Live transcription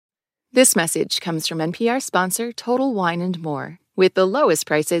This message comes from NPR sponsor Total Wine & More. With the lowest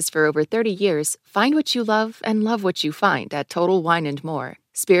prices for over 30 years, find what you love and love what you find at Total Wine & More.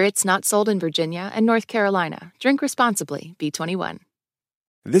 Spirits not sold in Virginia and North Carolina. Drink responsibly. B21.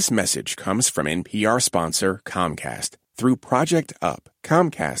 This message comes from NPR sponsor Comcast. Through Project Up,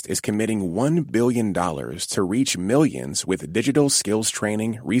 Comcast is committing $1 billion to reach millions with digital skills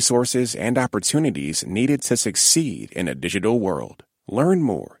training, resources, and opportunities needed to succeed in a digital world. Learn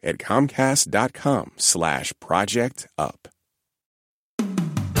more at comcast.com/projectup.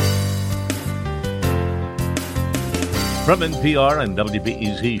 From NPR and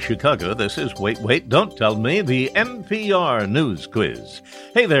WBEZ Chicago, this is Wait, Don't Tell Me, the NPR News Quiz.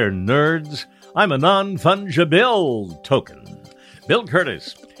 Hey there, nerds. I'm a non-fungible token, Bill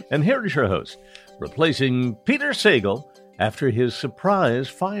Curtis, and here's your host, replacing Peter Sagal after his surprise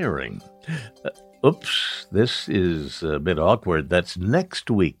firing. Oops, this is a bit awkward. That's next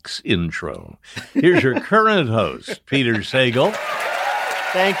week's intro. Here's your current host, Peter Sagal.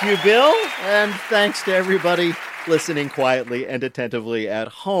 Thank you, Bill, and thanks to everybody listening quietly and attentively at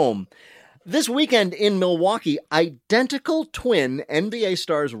home. This weekend in Milwaukee, identical twin NBA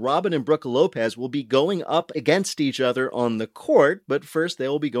stars Robin and Brook Lopez will be going up against each other on the court, but first they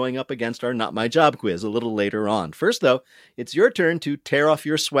will be going up against our Not My Job quiz a little later on. First, though, it's your turn to tear off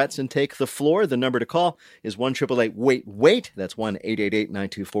your sweats and take the floor. The number to call is 1-888-WAIT-WAIT. That's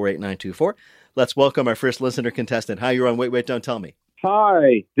 1-888-924-8924. Let's welcome our first listener contestant. Hi, you're on Wait, Don't Tell Me.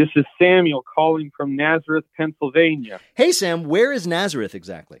 Hi, this is Samuel calling from Nazareth, Pennsylvania. Hey, Sam, where is Nazareth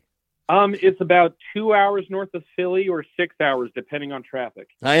exactly? It's about 2 hours north of Philly or 6 hours, depending on traffic.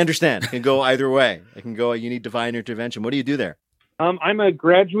 I understand. It can go either way. It can go, you need divine intervention. What do you do there? I'm a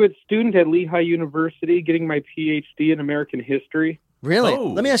graduate student at Lehigh University getting my PhD in American history. Really?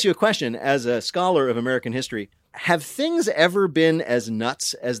 Oh. Let me ask you a question. As a scholar of American history, have things ever been as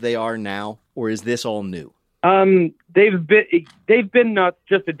nuts as they are now, or is this all new? They've been nuts,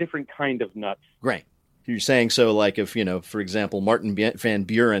 just a different kind of nuts. Right. You're saying so like if, for example, Martin Van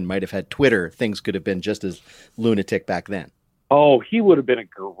Buren might have had Twitter, things could have been just as lunatic back then. Oh, he would have been a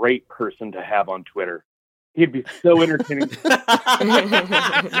great person to have on Twitter. He'd be so entertaining. He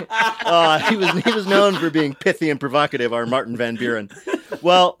was known for being pithy and provocative, our Martin Van Buren.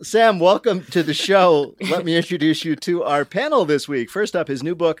 Well, Sam, welcome to the show. Let me introduce you to our panel this week. First up, his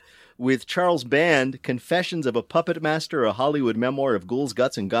new book with Charles Band, Confessions of a Puppet Master, a Hollywood memoir of ghouls,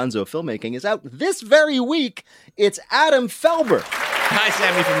 guts, and gonzo filmmaking, is out this very week. It's Adam Felber. Hi,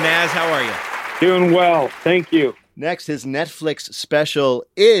 Sammy from Naz. How are you? Doing well. Thank you. Next, his Netflix special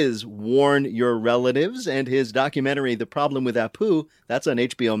is Warn Your Relatives, and his documentary, The Problem with Apu, that's on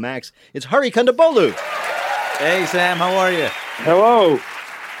HBO Max. It's Hari Kondabolu. Hey, Sam. How are you? Hello.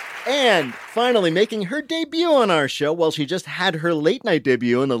 And finally, making her debut on our show, well, she just had her late-night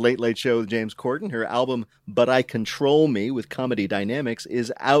debut on The Late Late Show with James Corden. Her album, But I Control Me, with Comedy Dynamics,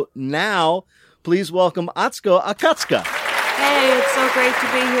 is out now. Please welcome Atsuko Akatsuka. Hey, it's so great to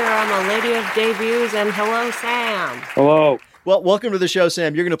be here. I'm a lady of debuts, and hello, Sam. Hello. Well, welcome to the show,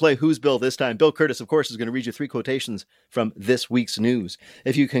 Sam. You're going to play Who's Bill this time. Bill Curtis, of course, is going to read you 3 quotations from this week's news.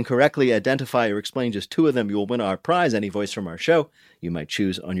 If you can correctly identify or explain just 2 of them, you will win our prize, any voice from our show you might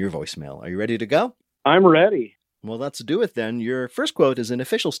choose on your voicemail. Are you ready to go? I'm ready. Well, let's do it then. Your first quote is an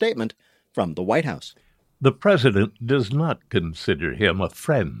official statement from the White House. The president does not consider him a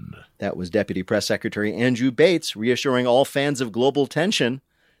friend. That was Deputy Press Secretary Andrew Bates reassuring all fans of global tension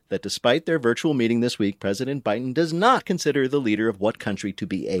that despite their virtual meeting this week, President Biden does not consider the leader of what country to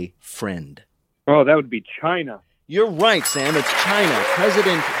be a friend. Oh, that would be China. You're right, Sam. It's China.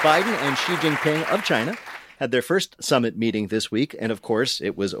 President Biden and Xi Jinping of China had their first summit meeting this week, and of course,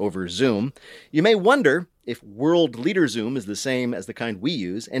 it was over Zoom. You may wonder if World Leader Zoom is the same as the kind we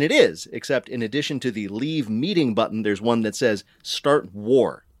use, and it is, except in addition to the Leave Meeting button, there's one that says Start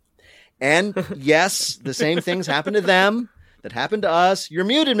War. And yes, the same things happen to them that happened to us. You're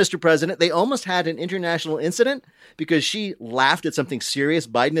muted, Mr. President. They almost had an international incident because she laughed at something serious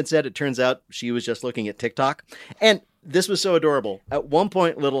Biden had said. It turns out she was just looking at TikTok. And this was so adorable. At one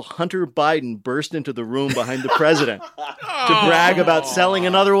point, little Hunter Biden burst into the room behind the president to brag about selling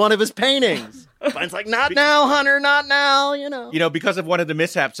another one of his paintings. Biden's like, not now, Hunter, not now, You know, because of one of the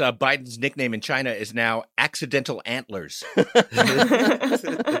mishaps, Biden's nickname in China is now Accidental Antlers.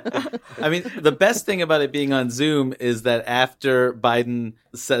 I mean, the best thing about it being on Zoom is that after Biden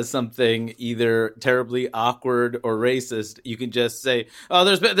says something either terribly awkward or racist, you can just say, "Oh,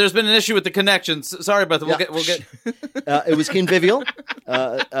 there's been an issue with the connections. Sorry about that. We'll get." It was convivial.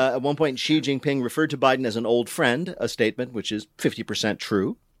 At one point, Xi Jinping referred to Biden as an old friend, a statement which is 50%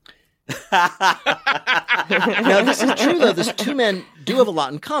 true. Now, this is true, though. These two men do have a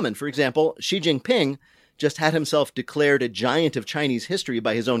lot in common. For example, Xi Jinping just had himself declared a giant of Chinese history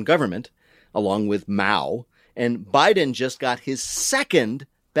by his own government, along with Mao. And Biden just got his second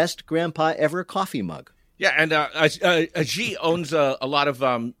best grandpa ever coffee mug. Yeah, and Xi owns a lot of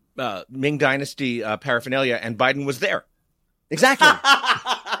Ming Dynasty paraphernalia, and Biden was there. Exactly.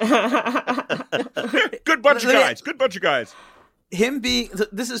 Good bunch of guys. Good bunch of guys.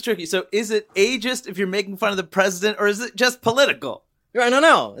 This is tricky. So is it ageist if you're making fun of the president, or is it just political? I don't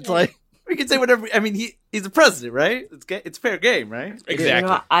know. It's like, we can say whatever. I mean, he's the president, right? It's fair game, right?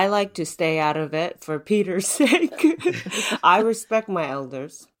 Exactly. I like to stay out of it for Peter's sake. I respect my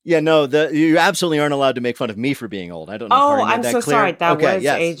elders. yeah, no, you absolutely aren't allowed to make fun of me for being old. I don't know if Oh, I made I'm that so clear. sorry. That Okay, was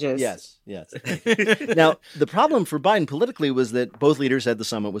ageist. Yes. Now, the problem for Biden politically was that both leaders said the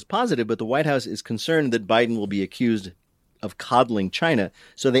summit was positive, but the White House is concerned that Biden will be accused of coddling China.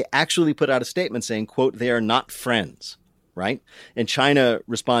 So they actually put out a statement saying, quote, they are not friends, right? And China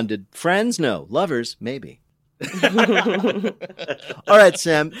responded, friends? No. Lovers? Maybe. All right,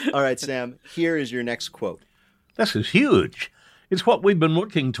 Sam. Here is your next quote. This is huge. It's what we've been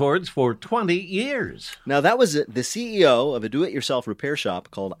working towards for 20 years. Now, that was the CEO of a do-it-yourself repair shop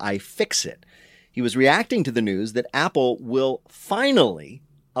called iFixit. He was reacting to the news that Apple will finally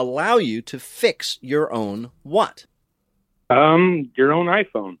allow you to fix your own what? Your own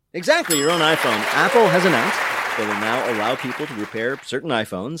iPhone. Exactly, your own iPhone. Apple has announced they will now allow people to repair certain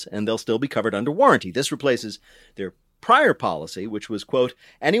iPhones, and they'll still be covered under warranty. This replaces their prior policy, which was, quote,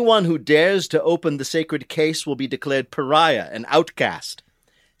 anyone who dares to open the sacred case will be declared pariah and outcast.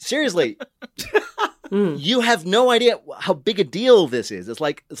 Seriously, you have no idea how big a deal this is. It's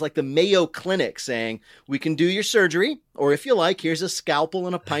like the Mayo Clinic saying, we can do your surgery, or if you like, here's a scalpel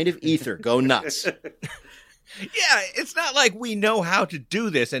and a pint of ether. Go nuts. Yeah, it's not like we know how to do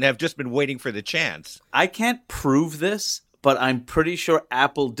this and have just been waiting for the chance. I can't prove this, but I'm pretty sure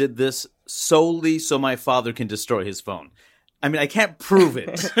Apple did this solely so my father can destroy his phone. I mean, I can't prove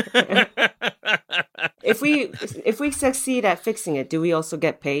it. If we succeed at fixing it, do we also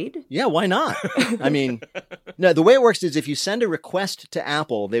get paid? Yeah, why not? I mean, no, the way it works is if you send a request to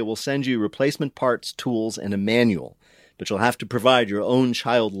Apple, they will send you replacement parts, tools, and a manual. But you'll have to provide your own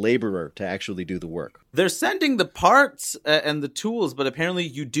child laborer to actually do the work. They're sending the parts and the tools, but apparently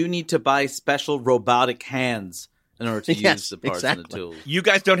you do need to buy special robotic hands in order to use the parts and the tools. You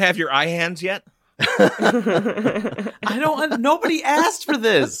guys don't have your iHands yet? Nobody asked for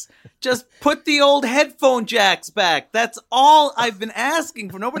this. Just put the old headphone jacks back. That's all I've been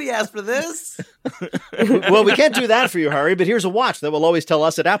asking for. Nobody asked for this. Well, we can't do that for you, Harry, but here's a watch that will always tell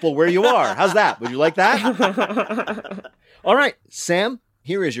us at Apple where you are. How's that? Would you like that? All right, Sam,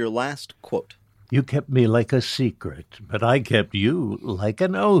 here is your last quote. You kept me like a secret, but I kept you like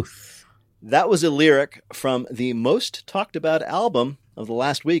an oath. That was a lyric from the most talked about album of the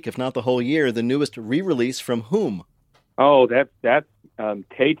last week, if not the whole year, the newest re-release from whom? Oh, that's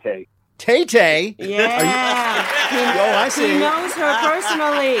Tay-Tay. Tay-Tay? Yeah. I see. He knows her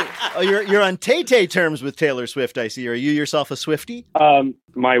personally. Oh, you're on Tay-Tay terms with Taylor Swift, I see. Are you yourself a Swiftie?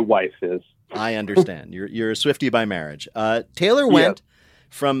 My wife is. I understand. You're a Swiftie by marriage. Taylor went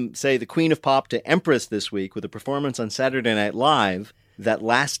from, say, the Queen of Pop to Empress this week with a performance on Saturday Night Live that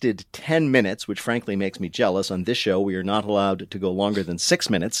lasted 10 minutes, which frankly makes me jealous. On this show, we are not allowed to go longer than 6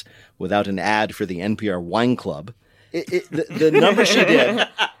 minutes without an ad for the NPR Wine Club. The number she did,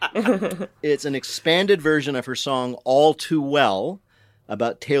 it's an expanded version of her song All Too Well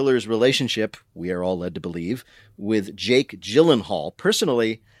about Taylor's relationship, we are all led to believe, with Jake Gyllenhaal.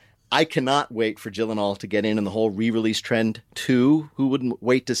 Personally, I cannot wait for Gyllenhaal to get in the whole re-release trend too. Who wouldn't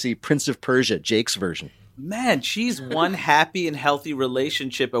wait to see Prince of Persia, Jake's version? Man, she's one happy and healthy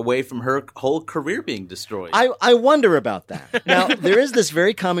relationship away from her whole career being destroyed. I wonder about that. Now, there is this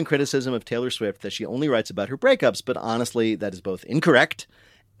very common criticism of Taylor Swift that she only writes about her breakups, but honestly, that is both incorrect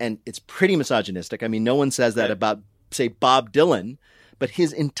and it's pretty misogynistic. I mean, no one says that about, say, Bob Dylan, but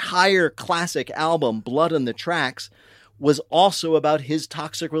his entire classic album, Blood on the Tracks, was also about his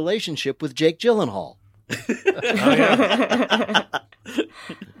toxic relationship with Jake Gyllenhaal.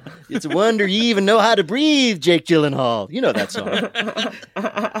 It's a wonder you even know how to breathe, Jake Gyllenhaal. You know that song.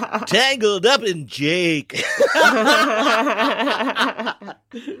 Tangled up in Jake.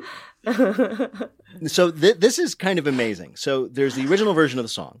 So this is kind of amazing. So there's the original version of the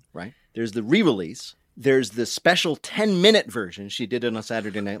song, right? There's the re-release. There's the special 10-minute version. She did it on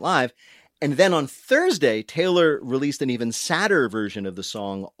Saturday Night Live. And then on Thursday, Taylor released an even sadder version of the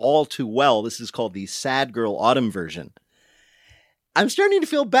song, All Too Well. This is called the Sad Girl Autumn version. I'm starting to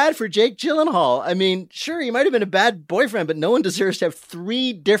feel bad for Jake Gyllenhaal. I mean, sure, he might have been a bad boyfriend, but no one deserves to have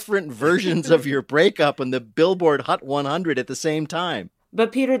 3 different versions of your breakup on the Billboard Hot 100 at the same time.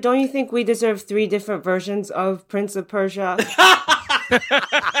 But Peter, don't you think we deserve 3 different versions of Prince of Persia?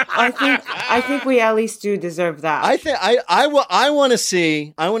 I think we at least do deserve that. I want to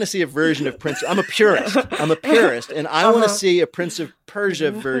see a version of Prince. I'm a purist, and I want to see a Prince of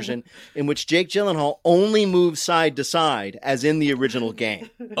Persia version in which Jake Gyllenhaal only moves side to side, as in the original game.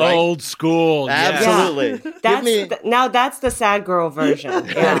 Right? Old school, absolutely. Yeah. Now that's the sad girl version.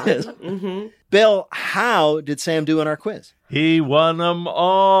 Yeah. It is. Mm-hmm. Bill, how did Sam do in our quiz? He won them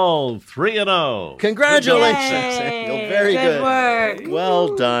all, 3-0. Congratulations, Samuel. Very good. Work.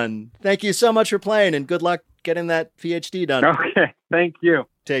 Well done. Thank you so much for playing, and good luck getting that PhD done. Okay, thank you.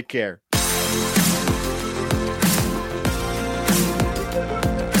 Take care.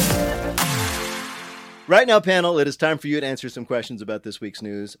 Right now, panel, it is time for you to answer some questions about this week's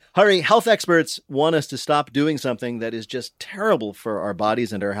news. Hurry, health experts want us to stop doing something that is just terrible for our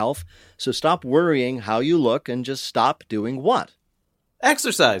bodies and our health. So stop worrying how you look and just stop doing what?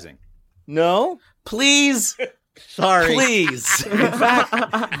 Exercising. No? Please. Sorry. Please. In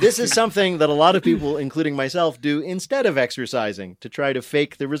fact, this is something that a lot of people, including myself, do instead of exercising to try to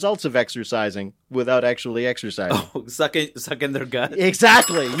fake the results of exercising without actually exercising. Oh, suck in their gut?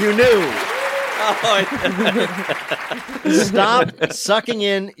 Exactly. You knew. Stop sucking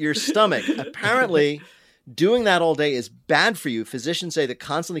in your stomach. Apparently, doing that all day is bad for you. Physicians say that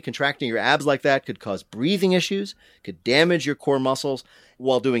constantly contracting your abs like that could cause breathing issues, could damage your core muscles,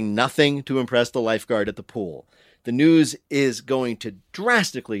 while doing nothing to impress the lifeguard at the pool. The news is going to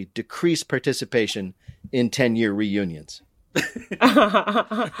drastically decrease participation in 10-year reunions. There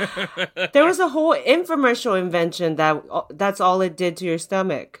was a whole infomercial invention that's all it did to your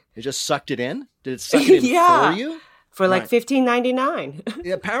stomach. It just sucked it in? Did it suck it in for you? For like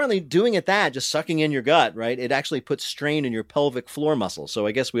 $15.99. Apparently doing it just sucking in your gut, right? It actually puts strain in your pelvic floor muscles. So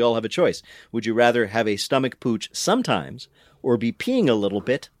I guess we all have a choice. Would you rather have a stomach pooch sometimes or be peeing a little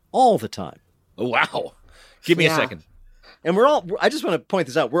bit all the time? Oh, wow. Give me a second. And I just want to point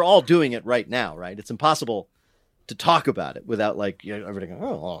this out. We're all doing it right now, right? It's impossible to talk about it without everybody going,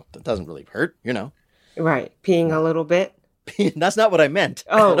 oh, well, that doesn't really hurt, Right. Peeing a little bit. That's not what I meant.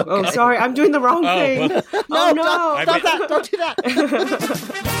 Oh, sorry. I'm doing the wrong thing. No. Stop that. Don't do that.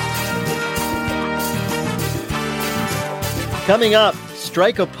 Coming up,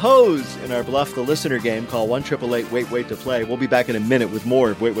 strike a pose in our Bluff the Listener game. Call 1-888-WAIT-WAIT to play. We'll be back in a minute with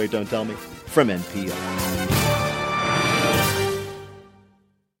more of Wait, Wait, Don't Tell Me from NPR.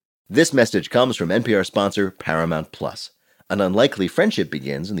 This message comes from NPR sponsor Paramount Plus. An unlikely friendship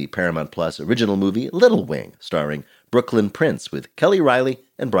begins in the Paramount Plus original movie Little Wing, starring Brooklyn Prince with Kelly Riley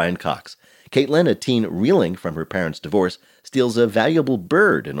and Brian Cox. Caitlin, a teen reeling from her parents' divorce, steals a valuable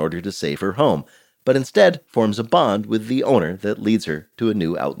bird in order to save her home, but instead forms a bond with the owner that leads her to a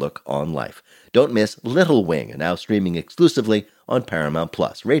new outlook on life. Don't miss Little Wing, now streaming exclusively on Paramount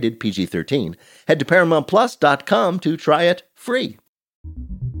Plus, rated PG-13. Head to ParamountPlus.com to try it free.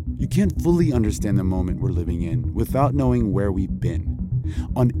 You can't fully understand the moment we're living in without knowing where we've been.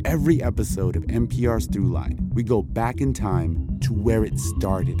 On every episode of NPR's Throughline, we go back in time to where it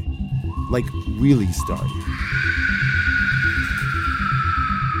started. Like, really started.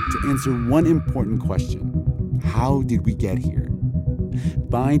 To answer one important question: how did we get here?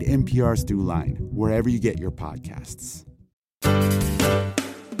 Find NPR's Throughline wherever you get your podcasts.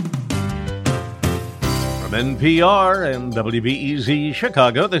 From NPR and WBEZ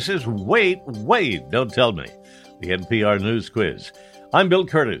Chicago, this is Wait, Wait, Don't Tell Me, the NPR News Quiz. I'm Bill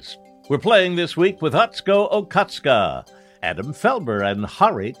Curtis. We're playing this week with Hatsko Okatska, Adam Felber, and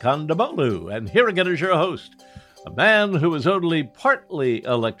Hari Kondabolu. And here again is your host, a man who was only partly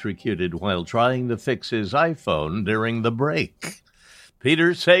electrocuted while trying to fix his iPhone during the break,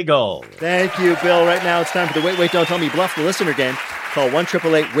 Peter Sagal. Thank you, Bill. Right now it's time for the Wait, Wait, Don't Tell Me Bluff the Listener game. Call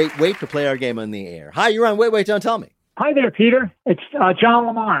 1-888-WAIT-WAIT to play our game on the air. Hi, you're on Wait, Wait, Don't Tell Me. Hi there, Peter. It's John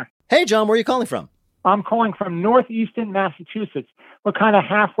Lamar. Hey, John, where are you calling from? I'm calling from northeastern Massachusetts. We're kind of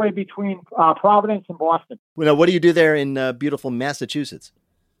halfway between Providence and Boston. Well, now, what do you do there in beautiful Massachusetts?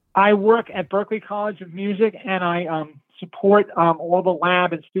 I work at Berklee College of Music, and I support all the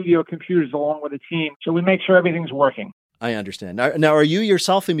lab and studio computers along with the team. So we make sure everything's working. I understand. Now, are you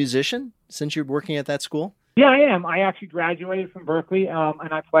yourself a musician since you're working at that school? Yeah, I am. I actually graduated from Berklee,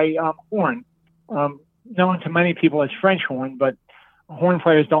 and I play horn, known to many people as French horn, but horn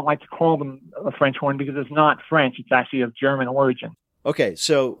players don't like to call them a French horn because it's not French. It's actually of German origin. Okay,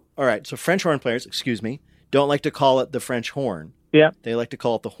 so, all right. So French horn players, don't like to call it the French horn. Yeah. They like to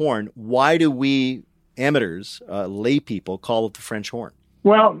call it the horn. Why do we amateurs, lay people, call it the French horn?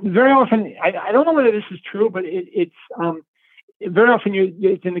 Well, very often, I don't know whether this is true, but it's very often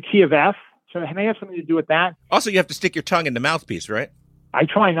it's in the key of F. So it may have something to do with that. Also, you have to stick your tongue in the mouthpiece, right? I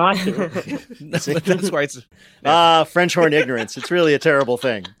try not to. That's why it's... French horn ignorance. It's really a terrible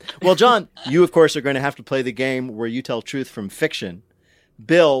thing. Well, John, you, of course, are going to have to play the game where you tell truth from fiction.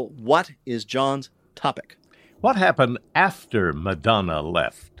 Bill, what is John's topic? What happened after Madonna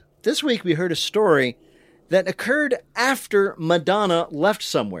left? This week we heard a story that occurred after Madonna left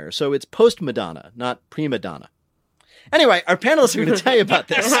somewhere. So it's post-Madonna, not pre-Madonna. Anyway, our panelists are going to tell you about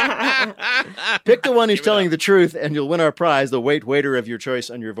this. Pick the one who's telling the truth, and you'll win our prize, the waiter of your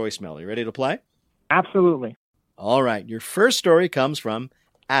choice on your voicemail. You ready to play? Absolutely. All right. Your first story comes from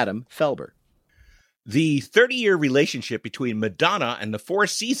Adam Felber. The 30-year relationship between Madonna and the Four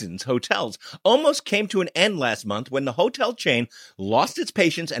Seasons hotels almost came to an end last month when the hotel chain lost its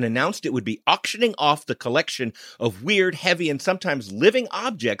patience and announced it would be auctioning off the collection of weird, heavy, and sometimes living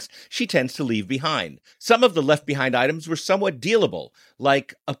objects she tends to leave behind. Some of the left-behind items were somewhat dealable,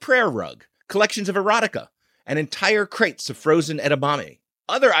 like a prayer rug, collections of erotica, and entire crates of frozen edamame.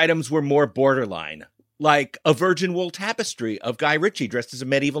 Other items were more borderline, like a virgin wool tapestry of Guy Ritchie dressed as a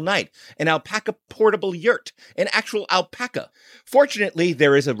medieval knight, an alpaca portable yurt, an actual alpaca. Fortunately,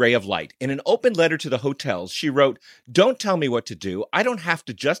 there is a ray of light. In an open letter to the hotels, she wrote, "Don't tell me what to do. I don't have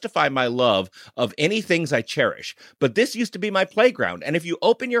to justify my love of any things I cherish. But this used to be my playground, and if you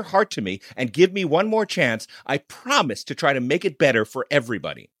open your heart to me and give me one more chance, I promise to try to make it better for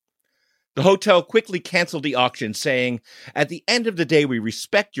everybody." The hotel quickly canceled the auction, saying, "At the end of the day, we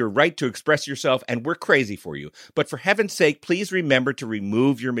respect your right to express yourself, and we're crazy for you. But for heaven's sake, please remember to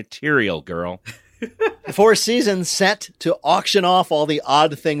remove your material, girl." The Four Seasons set to auction off all the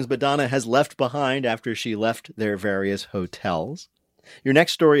odd things Madonna has left behind after she left their various hotels. Your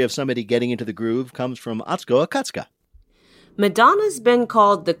next story of somebody getting into the groove comes from Atsuko Akatsuka. Madonna's been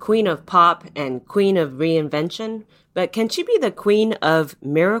called the Queen of Pop and Queen of Reinvention, but can she be the Queen of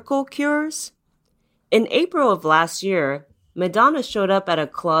Miracle Cures? In April of last year, Madonna showed up at a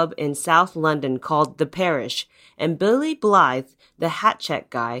club in South London called The Parish, and Billy Blythe, the hat check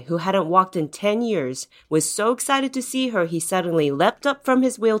guy who hadn't walked in 10 years, was so excited to see her he suddenly leapt up from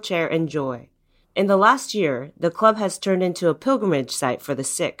his wheelchair in joy. In the last year, the club has turned into a pilgrimage site for the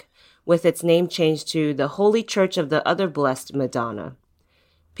sick, with its name changed to the Holy Church of the Other Blessed Madonna.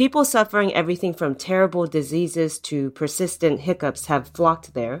 People suffering everything from terrible diseases to persistent hiccups have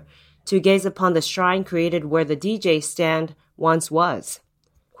flocked there to gaze upon the shrine created where the DJ stand once was.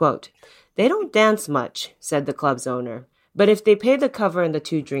 Quote, "They don't dance much," said the club's owner, "but if they pay the cover and the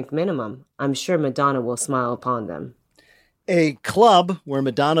 2-drink minimum, I'm sure Madonna will smile upon them." A club where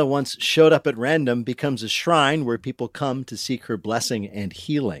Madonna once showed up at random becomes a shrine where people come to seek her blessing and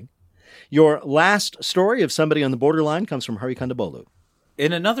healing. Your last story of somebody on the borderline comes from Hari Kondabolu.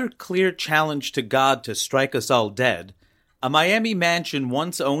 In another clear challenge to God to strike us all dead, a Miami mansion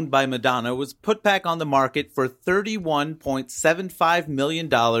once owned by Madonna was put back on the market for $31.75 million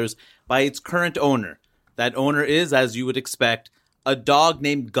by its current owner. That owner is, as you would expect, a dog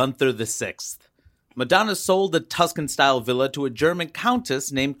named Gunther VI. Madonna sold the Tuscan-style villa to a German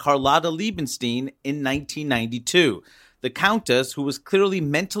countess named Carlotta Liebenstein in 1992. The countess, who was clearly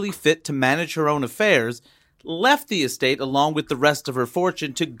mentally fit to manage her own affairs, left the estate along with the rest of her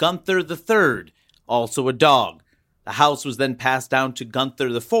fortune to Gunther III, also a dog. The house was then passed down to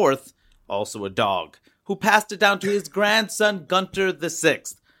Gunther IV, also a dog, who passed it down to his grandson Gunther VI,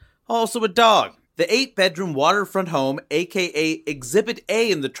 also a dog. The 8-bedroom waterfront home, aka Exhibit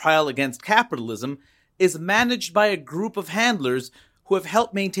A in the trial against capitalism, is managed by a group of handlers who have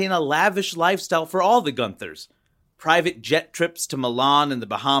helped maintain a lavish lifestyle for all the Gunthers. Private jet trips to Milan and the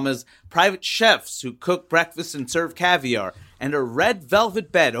Bahamas, private chefs who cook breakfast and serve caviar, and a red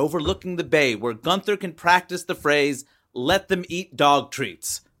velvet bed overlooking the bay where Gunther can practice the phrase, "Let them eat dog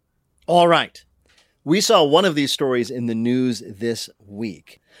treats." All right. We saw one of these stories in the news this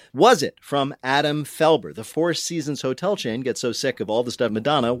week. Was it from Adam Felber? The Four Seasons hotel chain gets so sick of all the stuff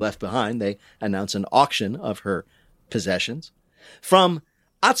Madonna left behind, they announce an auction of her possessions. From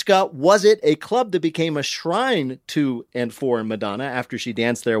Atsuka, was it a club that became a shrine to and for Madonna after she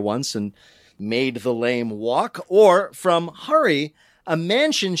danced there once and made the lame walk? Or from Hari, a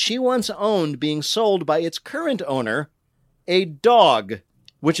mansion she once owned being sold by its current owner, a dog?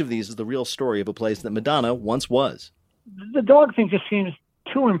 Which of these is the real story of a place that Madonna once was? The dog thing just seems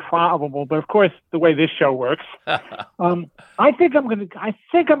too improbable, but of course, the way this show works, I think I'm gonna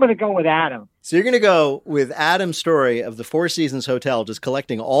go with Adam. So you're going to go with Adam's story of the Four Seasons Hotel, just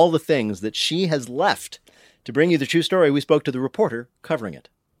collecting all the things that she has left. To bring you the true story, we spoke to the reporter covering it.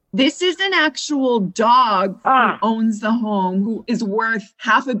 This is an actual dog who owns the home, who is worth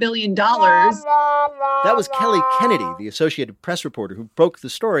 $500 million. That was Kelly Kennedy, the Associated Press reporter who broke the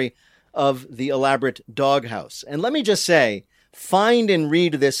story of the elaborate doghouse. And let me just say, find and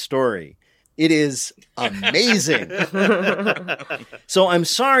read this story. It is amazing. So I'm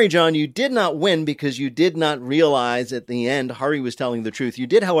sorry, John, you did not win because you did not realize at the end Hari was telling the truth. You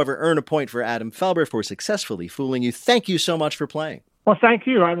did, however, earn a point for Adam Felber for successfully fooling you. Thank you so much for playing. Well, thank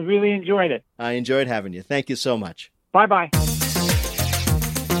you. I really enjoyed it. I enjoyed having you. Thank you so much. Bye-bye.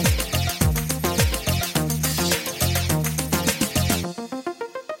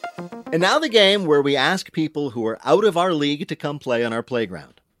 And now the game where we ask people who are out of our league to come play on our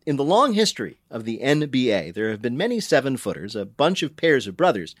playground. In the long history of the NBA, there have been many 7-footers, a bunch of pairs of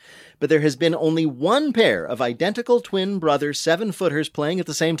brothers, but there has been only one pair of identical twin brother 7-footers playing at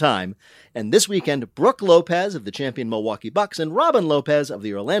the same time. And this weekend, Brook Lopez of the champion Milwaukee Bucks and Robin Lopez of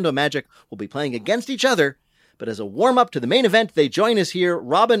the Orlando Magic will be playing against each other. But as a warm-up to the main event, they join us here.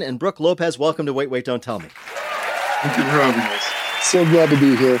 Robin and Brook Lopez, welcome to Wait, Wait, Don't Tell Me. Thank you for having us. So glad to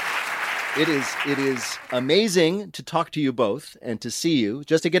be here. It is amazing to talk to you both and to see you.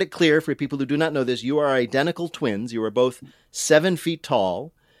 Just to get it clear for people who do not know this, you are identical twins. You are both 7 feet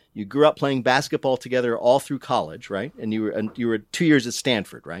tall. You grew up playing basketball together all through college, right? And you were 2 years at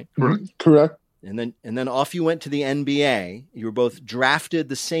Stanford, right? Correct. And then off you went to the NBA. You were both drafted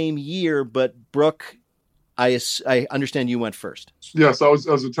the same year, but Brook, I understand you went first. Yes, I was a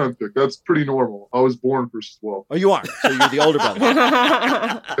 10th pick. That's pretty normal. I was born first as well. Oh, you are? So you're the older brother.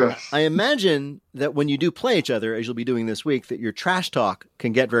 Yes. I imagine that when you do play each other, as you'll be doing this week, that your trash talk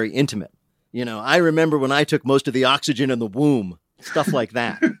can get very intimate. You know, I remember when I took most of the oxygen in the womb, stuff like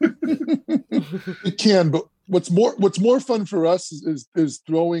that. It can, but what's more fun for us is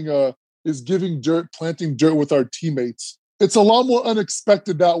giving dirt, planting dirt with our teammates. It's a lot more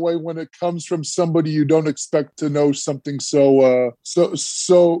unexpected that way when it comes from somebody you don't expect to know something so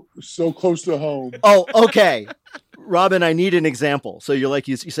close to home. Oh, okay. Robin, I need an example. So you're like,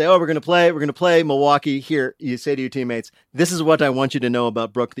 you say, oh, we're going to play Milwaukee. Here, you say to your teammates, this is what I want you to know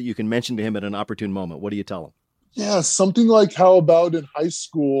about Brook that you can mention to him at an opportune moment. What do you tell him? Yeah, something like how about in high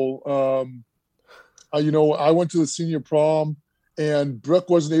school, I went to the senior prom, and Brook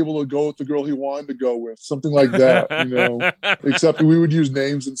wasn't able to go with the girl he wanted to go with, something like that, except we would use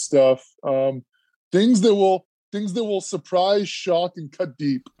names and stuff. Things that will surprise, shock, and cut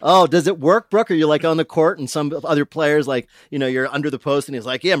deep. Oh, does it work, Brook? Are you like on the court and some other players like, you're under the post and he's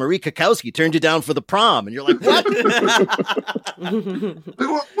like, yeah, Marie Kakowski turned you down for the prom. And you're like, what?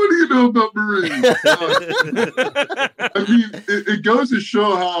 What do you know about Marie? I mean, it goes to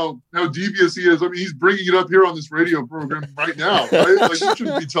show how devious he is. I mean, he's bringing it up here on this radio program right now, right? Like, he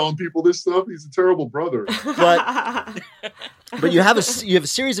shouldn't be telling people this stuff. He's a terrible brother. But you have a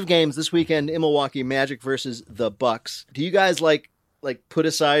series of games this weekend in Milwaukee, Magic versus the Bucks. Do you guys like put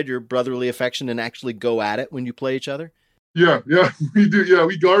aside your brotherly affection and actually go at it when you play each other? Yeah, we do. Yeah,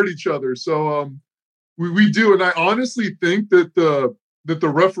 we guard each other. So we do, and I honestly think that the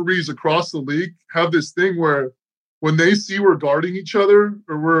referees across the league have this thing where when they see we're guarding each other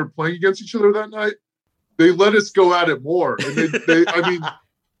or we're playing against each other that night, they let us go at it more. And they I mean,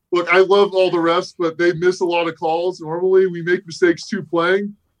 look, I love all the refs, but they miss a lot of calls. Normally, we make mistakes too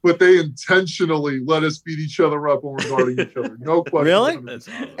playing, but they intentionally let us beat each other up when we're guarding each other. No question. Really?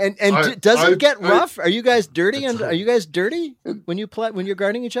 And does it get rough? Are you guys dirty? Are you guys dirty when you're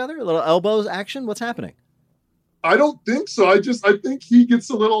guarding each other? A little elbows action? What's happening? I don't think so. I think he gets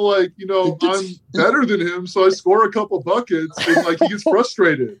a little like, I'm better than him, so I score a couple buckets, and like he gets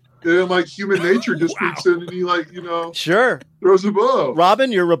frustrated. And like human nature just creeps in, and he sure throws a bow.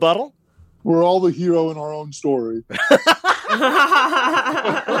 Robin, your rebuttal? We're all the hero in our own story.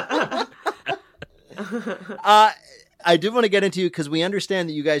 I do want to get into, because we understand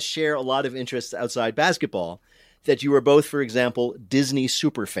that you guys share a lot of interests outside basketball, that you are both, for example, Disney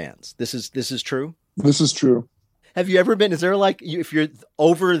super fans. This is true? This is true. Have you ever been, is there if you're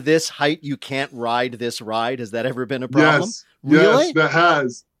over this height, you can't ride this ride? Has that ever been a problem? Yes. Really? Yes, that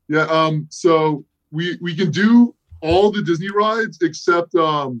has. Yeah. So we can do all the Disney rides except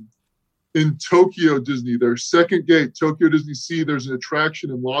in Tokyo Disney, their second gate, Tokyo Disney Sea, there's an attraction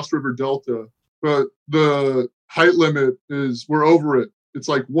in Lost River Delta, but the height limit we're over it. It's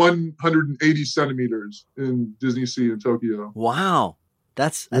like 180 centimeters in Disney Sea in Tokyo. Wow.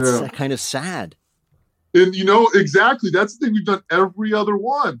 That's kind of sad. And exactly, that's the thing. We've done every other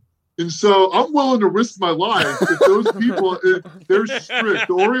one. And so I'm willing to risk my life if those people, they're strict.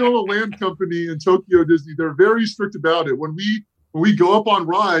 The Oriental Land Company in Tokyo Disney, they're very strict about it. When we go up on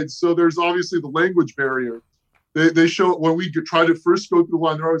rides, so there's obviously the language barrier. they show when we try to first go through the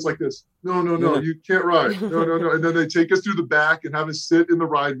line, they're always like this. No, you can't ride. No. And then they take us through the back and have us sit in the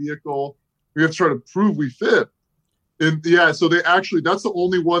ride vehicle. We have to try to prove we fit. And so they actually, that's the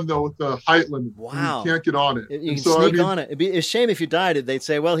only one though with the height limit. Wow. You can't get on it. You can sneak on it. It'd be a shame if you died. They'd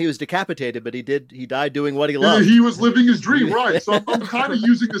say, well, he was decapitated, but he died doing what he loved. He was living his dream, right? So I'm kind of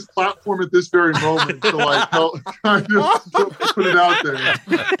using this platform at this very moment to like help kind of put it out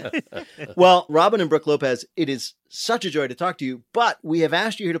there. Well, Robin and Brook Lopez, it is such a joy to talk to you, but we have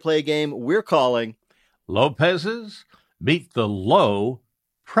asked you here to play a game we're calling Lopez's Meet the Low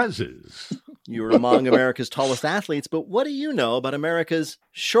Prezes. You're among America's tallest athletes, but what do you know about America's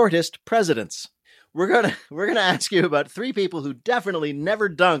shortest presidents? We're gonna ask you about 3 people who definitely never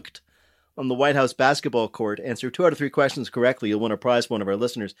dunked on the White House basketball court. Answer 2 out of 3 questions correctly, you'll win a prize from one of our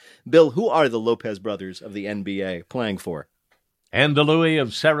listeners. Bill, who are the Lopez brothers of the NBA playing for? And the Louis of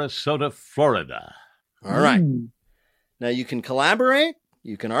Sarasota, Florida. All right. Now you can collaborate,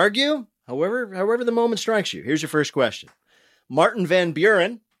 you can argue, however the moment strikes you. Here's your first question. Martin Van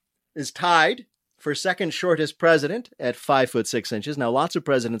Buren is tied for second shortest president at 5'6". Now, lots of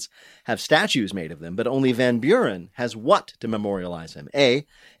presidents have statues made of them, but only Van Buren has what to memorialize him? A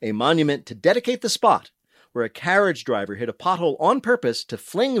monument to dedicate the spot where a carriage driver hit a pothole on purpose to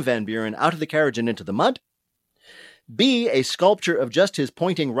fling Van Buren out of the carriage and into the mud. B, a sculpture of just his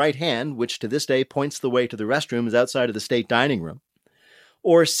pointing right hand, which to this day points the way to the restrooms outside of the state dining room.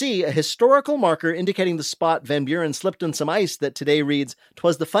 Or C, a historical marker indicating the spot Van Buren slipped on some ice that today reads,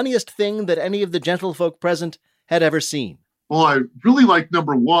 "'Twas the funniest thing that any of the gentlefolk present had ever seen." Well, I really like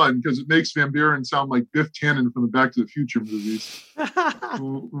number 1 because it makes Van Buren sound like Biff Tannen from the Back to the Future movies.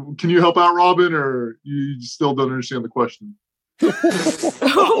 Can you help out, Robin, or you still don't understand the question?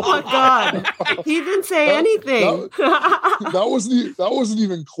 Oh my God! He didn't say anything. That wasn't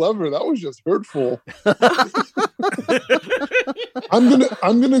even clever. That was just hurtful.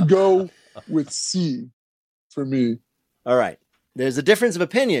 I'm gonna go with C for me. All right. There's a difference of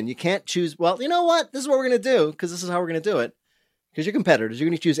opinion. You can't choose. Well, you know what? This is what we're gonna do because this is how we're gonna do it. Because you're competitors, you're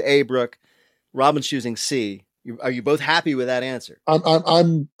gonna choose A, Brooke. Robin's choosing C. Are you both happy with that answer?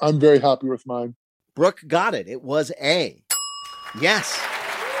 I'm very happy with mine. Brooke got it. It was A. Yes.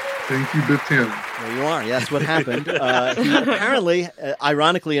 Thank you, Biff Tannen. There you are. Yeah, that's what happened. He apparently,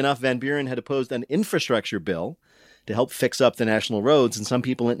 ironically enough, Van Buren had opposed an infrastructure bill to help fix up the national roads, and some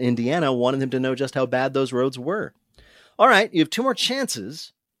people in Indiana wanted him to know just how bad those roads were. All right, you have 2 more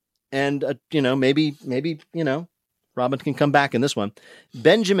chances, and maybe Robin can come back in this one.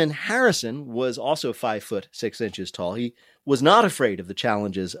 Benjamin Harrison was also 5'6" tall. He was not afraid of the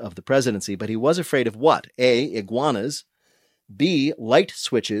challenges of the presidency, but he was afraid of what? A, iguanas. B, light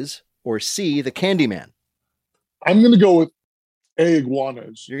switches, or C, the Candyman? I'm going to go with A,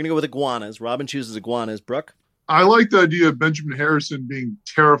 iguanas. You're going to go with iguanas. Robin chooses iguanas. Brooke? I like the idea of Benjamin Harrison being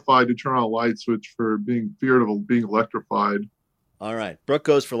terrified to turn on a light switch for being feared of being electrified. All right. Brooke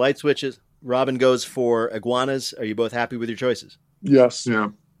goes for light switches. Robin goes for iguanas. Are you both happy with your choices? Yes.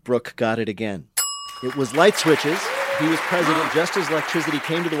 Yeah. Brooke got it again. It was light switches. He was president just as electricity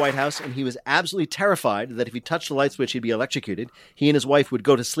came to the White House, and he was absolutely terrified that if he touched the light switch, he'd be electrocuted. He and his wife would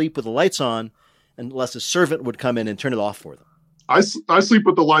go to sleep with the lights on unless a servant would come in and turn it off for them. I sleep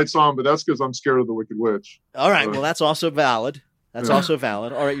with the lights on, but that's because I'm scared of the Wicked Witch. All right. Well, that's also valid. Also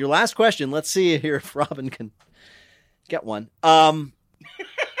valid. All right. Your last question. Let's see here if Robin can get one. All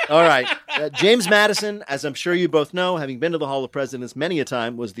right. James Madison, as I'm sure you both know, having been to the Hall of Presidents many a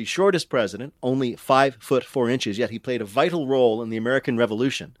time, was the shortest president, only 5'4", yet he played a vital role in the American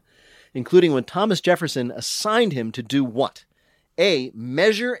Revolution, including when Thomas Jefferson assigned him to do what? A,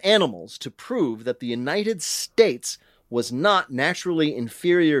 measure animals to prove that the United States was not naturally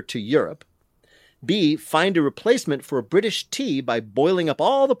inferior to Europe. B, find a replacement for British tea by boiling up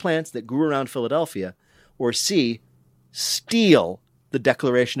all the plants that grew around Philadelphia. Or C, steal the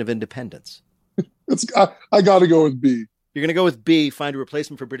Declaration of Independence. I got to go with B. You're going to go with B, find a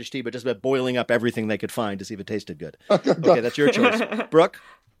replacement for British tea, but just by boiling up everything they could find to see if it tasted good. Okay, that's your choice. Brooke?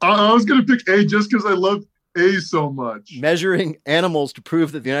 I was going to pick A just because I love A so much. Measuring animals to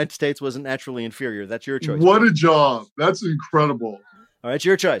prove that the United States wasn't naturally inferior. That's your choice. What a job. That's incredible. All right, it's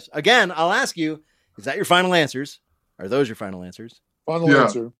your choice. Again, I'll ask you, is that your final answers? Are those your final answers? Final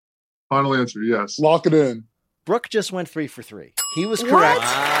answer. Final answer, yes. Lock it in. Brooke just went 3 for 3. He was correct. The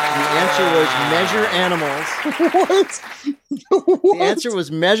answer was measure animals. What? The answer was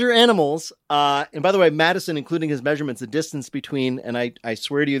measure animals. And by the way, Madison, including his measurements, the distance between, and I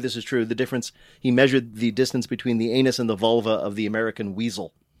swear to you this is true, the difference, he measured the distance between the anus and the vulva of the American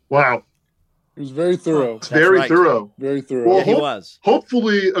weasel. Wow. It was very thorough. Very thorough. Very thorough. Well, yeah, he was.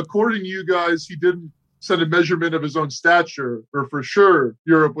 Hopefully, according to you guys, he didn't set a measurement of his own stature, or for sure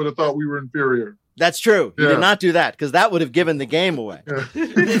Europe would have thought we were inferior. That's true. He Yeah. did not do that because that would have given the game away.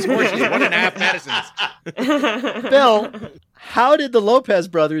 These horses, 1.5 medicines. Bill, how did the Lopez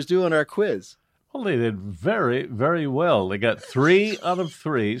brothers do on our quiz? Well, they did very, very well. They got 3 out of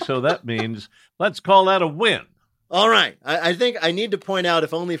 3, so that means let's call that a win. All right. I think I need to point out,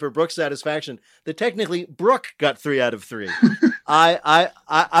 if only for Brook's satisfaction, that technically Brook got 3 out of 3. I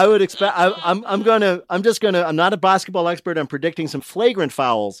would expect. I'm not a basketball expert. I'm predicting some flagrant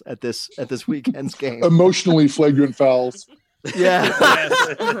fouls at this weekend's game. Emotionally flagrant fouls. Yeah.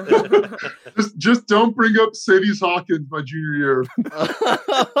 Just don't bring up Sadie's Hawkins my junior year.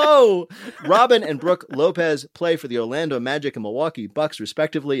 Oh, Robin and Brook Lopez play for the Orlando Magic and Milwaukee Bucks,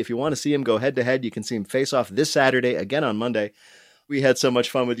 respectively. If you want to see them go head-to-head, you can see them face off this Saturday, again on Monday. We had so much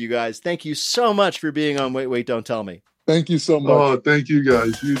fun with you guys. Thank you so much for being on Wait, Wait, Don't Tell Me. Thank you so much. Oh, thank you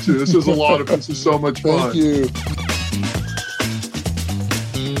guys. You too. This is so much fun. Thank you.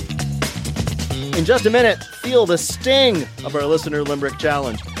 In just a minute, feel the sting of our listener Limerick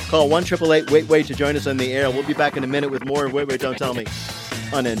Challenge. Call 1-888-WAIT-WAIT to join us on the air. We'll be back in a minute with more of Wait, Wait, Don't Tell Me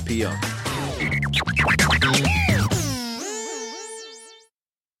on NPR.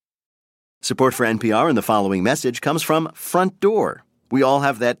 Support for NPR and the following message comes from Front Door. We all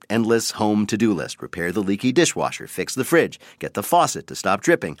have that endless home to-do list. Repair the leaky dishwasher, fix the fridge, get the faucet to stop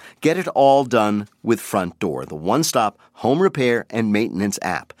dripping. Get it all done with Front Door, the one-stop home repair and maintenance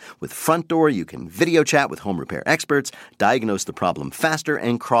app. With Front Door, you can video chat with home repair experts, diagnose the problem faster,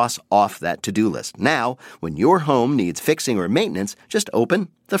 and cross off that to-do list. Now, when your home needs fixing or maintenance, just open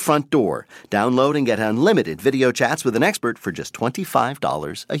the Front Door. Download and get unlimited video chats with an expert for just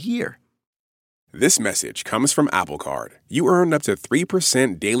 $25 a year. This message comes from Apple Card. You earn up to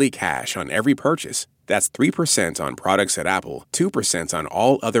 3% daily cash on every purchase. That's 3% on products at Apple, 2% on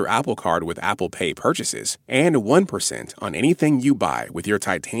all other Apple Card with Apple Pay purchases, and 1% on anything you buy with your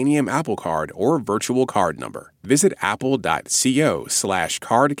titanium Apple Card or virtual card number. Visit apple.co/card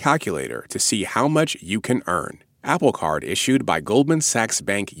calculator to see how much you can earn. Apple Card issued by Goldman Sachs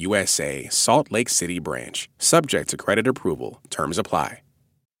Bank USA, Salt Lake City branch. Subject to credit approval. Terms apply.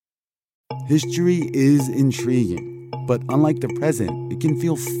 History is intriguing, but unlike the present, it can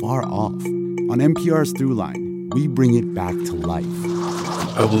feel far off. On NPR's Throughline, we bring it back to life.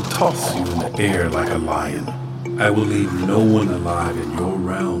 I will toss you in the air like a lion. I will leave no one alive in your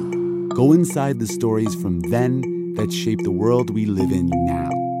realm. Go inside the stories from then that shape the world we live in now.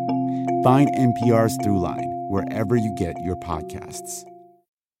 Find NPR's Throughline wherever you get your podcasts.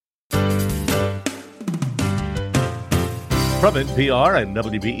 From NPR and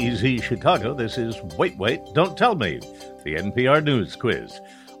WBEZ Chicago, this is Wait, Wait, Don't Tell Me, the NPR News Quiz.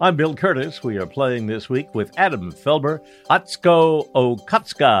 I'm Bill Curtis. We are playing this week with Adam Felber, Atsuko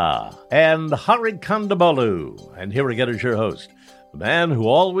Okatsuka, and Hari Kondabolu. And here again is your host, the man who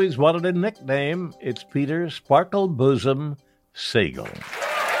always wanted a nickname. It's Peter Sparkle Bosom Sagal.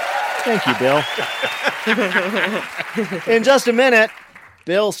 Thank you, Bill. In just a minute,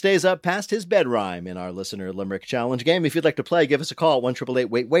 Bill stays up past his bed rhyme in our Listener Limerick Challenge game. If you'd like to play, give us a call,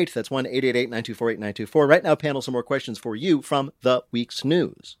 1-888-WAIT-WAIT. That's 1-888-924-8924. Right now, panel, some more questions for you from the week's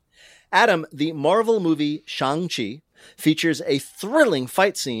news. Adam, the Marvel movie Shang-Chi features a thrilling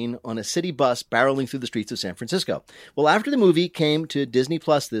fight scene on a city bus barreling through the streets of San Francisco. Well, after the movie came to Disney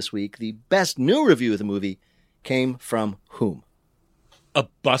Plus this week, the best new review of the movie came from whom? A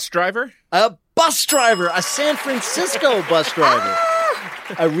bus driver? A bus driver! A San Francisco bus driver!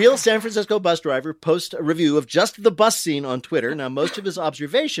 A real San Francisco bus driver posts a review of just the bus scene on Twitter. Now, most of his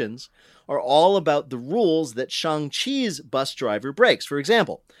observations are all about the rules that Shang-Chi's bus driver breaks. For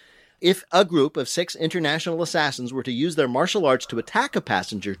example, if a group of 6 international assassins were to use their martial arts to attack a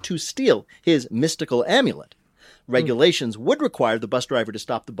passenger to steal his mystical amulet, regulations would require the bus driver to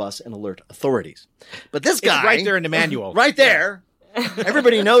stop the bus and alert authorities. But this guy... It's right there in the manual. Right there.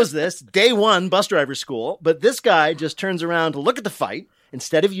 Everybody knows this. Day 1, bus driver school. But this guy just turns around to look at the fight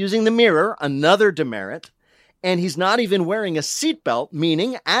instead of using the mirror, another demerit. And he's not even wearing a seatbelt,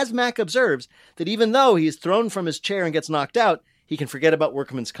 meaning, as Mac observes, that even though he's thrown from his chair and gets knocked out, he can forget about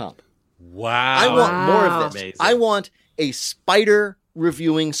workman's comp. Wow. I want more of this. Amazing. I want a spider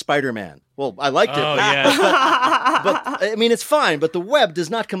reviewing Spider-Man. Well, I liked it. Oh, yeah. But, I mean, it's fine, but the web does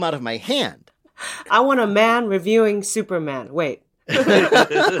not come out of my hand. I want a man reviewing Superman. Wait. How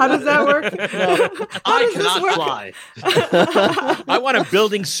does that work? I cannot fly. I want a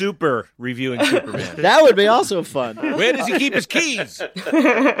building super reviewing Superman. That would be also fun. Where does he keep his keys?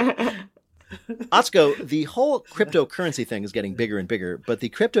 Atsuko, the whole cryptocurrency thing is getting bigger and bigger, but the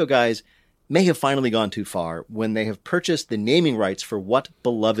crypto guys may have finally gone too far when they have purchased the naming rights for what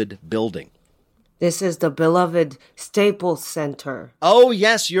beloved building? This is the beloved Staples Center. Oh,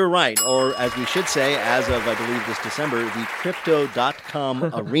 yes, you're right. Or as we should say, as of, I believe, this December, the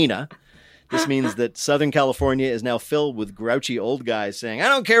Crypto.com Arena. This means that Southern California is now filled with grouchy old guys saying, I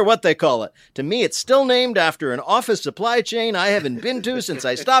don't care what they call it. To me, it's still named after an office supply chain I haven't been to since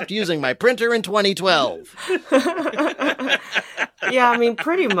I stopped using my printer in 2012. Yeah, I mean,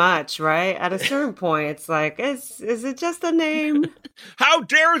 pretty much, right? At a certain point, it's like, is it just a name? How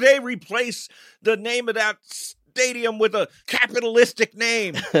dare they replace the name of that stadium with a capitalistic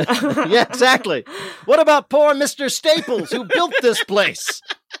name? Yeah, exactly. What about poor Mr. Staples, who built this place?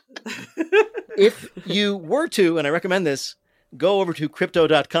 If you were to, and I recommend this, go over to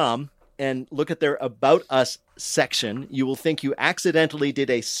crypto.com and look at their About Us section, you will think you accidentally did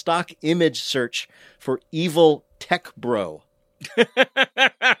a stock image search for evil tech bro.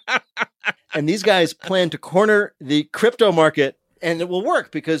 And these guys plan to corner the crypto market, and it will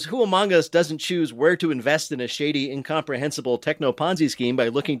work because who among us doesn't choose where to invest in a shady, incomprehensible techno Ponzi scheme by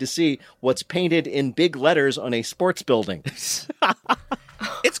looking to see what's painted in big letters on a sports building?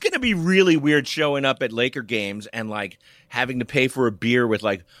 It's going to be really weird showing up at Laker games and like having to pay for a beer with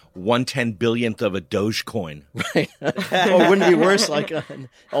like 1/10 billionth of a Dogecoin. Right. Or wouldn't it be worse? Like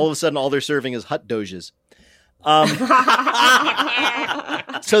all of a sudden, all they're serving is hut Doges.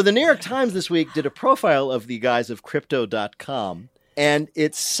 So the New York Times this week did a profile of the guys of Crypto.com. And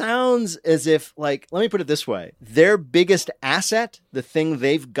it sounds as if, like, let me put it this way. Their biggest asset, the thing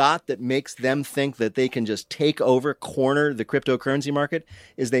they've got that makes them think that they can just take over, corner the cryptocurrency market,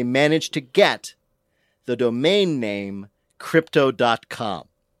 is they managed to get the domain name Crypto.com.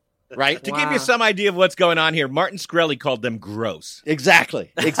 Right? To give you some idea of what's going on here, Martin Shkreli called them gross.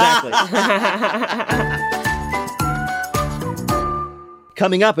 Exactly.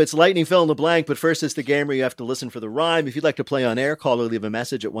 Coming up, it's Lightning Fill in the Blank, but first it's the game where you have to listen for the rhyme. If you'd like to play on air, call or leave a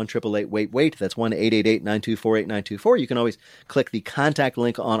message at 1-888-WAIT-WAIT. That's 1-888-924-8924. You can always click the contact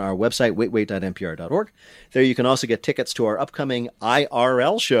link on our website, waitwait.npr.org. There you can also get tickets to our upcoming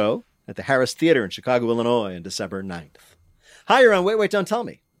IRL show at the Harris Theater in Chicago, Illinois on December 9th. Hi, you're on Wait, Wait, Don't Tell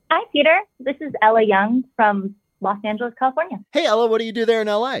Me. Hi, Peter. This is Ella Young from Los Angeles, California. Hey, Ella, what do you do there in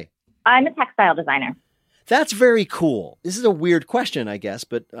LA? I'm a textile designer. That's very cool. This is a weird question, I guess,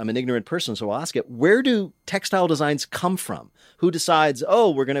 but I'm an ignorant person, so I'll ask it. Where do textile designs come from? Who decides, oh,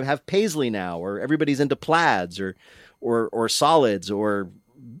 we're going to have paisley now, or everybody's into plaids, or solids, or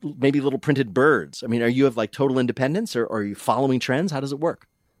maybe little printed birds? I mean, are you of like total independence, or are you following trends? How does it work?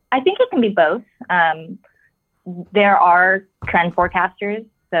 I think it can be both. There are trend forecasters,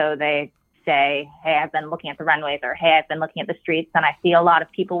 so they say, hey, I've been looking at the runways, or hey, I've been looking at the streets, and I see a lot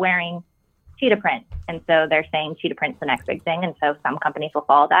of people wearing cheetah print. And so they're saying cheetah print's the next big thing. And so some companies will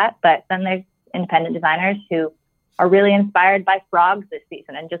follow that. But then there's independent designers who are really inspired by frogs this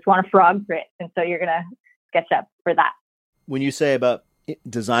season and just want a frog print. And so you're going to sketch up for that. When you say about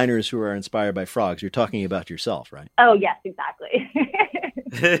designers who are inspired by frogs, you're talking about yourself, right? Oh, yes, exactly.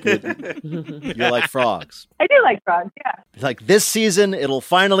 You're like frogs. I do like frogs, yeah. Like this season, it'll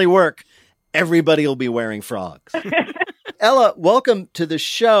finally work. Everybody will be wearing frogs. Ella, welcome to the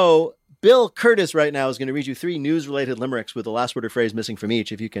show. Bill Curtis right now is going to read you 3 news-related limericks with the last word or phrase missing from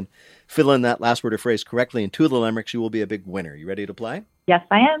each. If you can fill in that last word or phrase correctly in 2 of the limericks, you will be a big winner. You ready to play? Yes,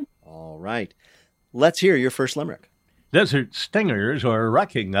 I am. All right. Let's hear your first limerick. Desert stingers are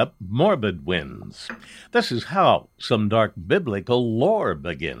racking up morbid winds. This is how some dark biblical lore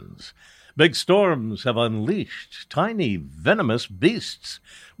begins. Big storms have unleashed tiny venomous beasts.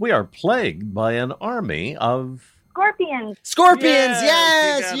 We are plagued by an army of... Scorpions. Scorpions,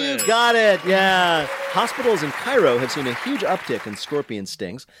 yes, you got it. Yeah. Hospitals in Cairo have seen a huge uptick in scorpion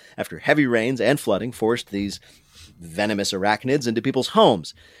stings after heavy rains and flooding forced these venomous arachnids into people's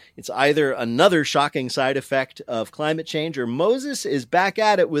homes. It's either another shocking side effect of climate change or Moses is back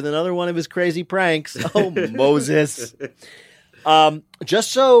at it with another one of his crazy pranks. Oh, Moses.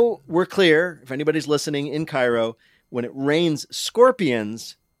 Just so we're clear, if anybody's listening in Cairo, when it rains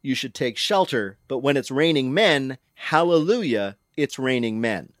scorpions, you should take shelter. But when it's raining men, hallelujah, it's raining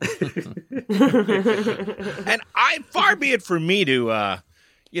men. And far be it from me to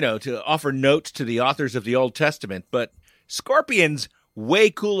offer notes to the authors of the Old Testament, but scorpions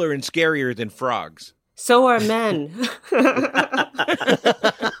way cooler and scarier than frogs. So are men.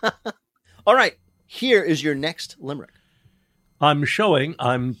 All right, here is your next limerick. I'm showing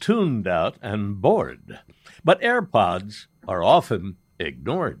I'm tuned out and bored, but AirPods are often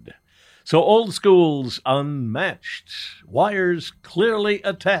ignored. So old school's unmatched, wires clearly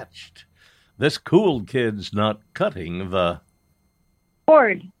attached. This cool kid's not cutting the...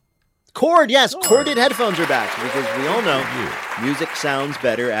 Cord. Yes, corded headphones are back because we all know music sounds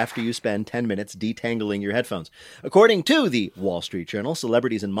better after you spend 10 minutes detangling your headphones. According to the Wall Street Journal,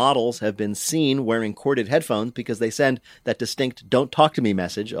 celebrities and models have been seen wearing corded headphones because they send that distinct "don't talk to me"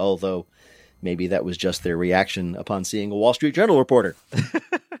 message, although maybe that was just their reaction upon seeing a Wall Street Journal reporter.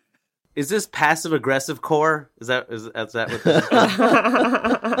 Is this passive-aggressive core? Is that what this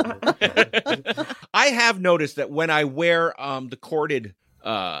is? I have noticed that when I wear the corded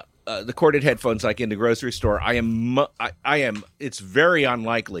headphones, like in the grocery store, I am. It's very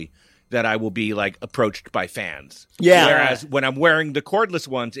unlikely that I will be like approached by fans. Yeah. Whereas when I'm wearing the cordless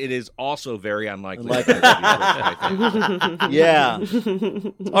ones, it is also very unlikely. That I will be approached by fans. Yeah.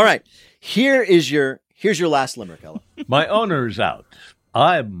 All right. Here's your last limerick, Ella. My owner's out.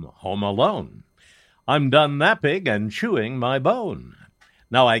 I'm home alone. I'm done napping and chewing my bone.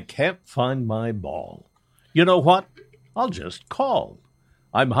 Now I can't find my ball. You know what? I'll just call.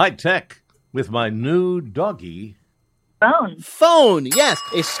 I'm high-tech with my new doggy. Phone, yes.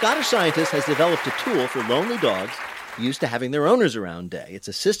 A Scottish scientist has developed a tool for lonely dogs used to having their owners around day. It's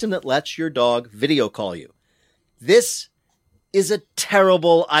a system that lets your dog video call you. This is a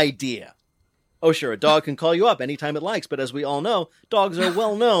terrible idea. Oh, sure, a dog can call you up anytime it likes, but as we all know, dogs are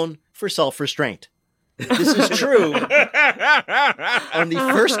well known for self-restraint. This is true. On the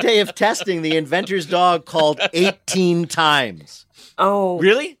first day of testing, the inventor's dog called 18 times. Oh.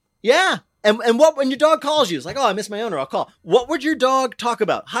 Really? Yeah. And what when your dog calls you, it's like, oh, I miss my owner, I'll call. What would your dog talk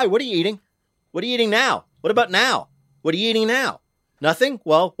about? Hi, what are you eating? What are you eating now? What about now? What are you eating now? Nothing?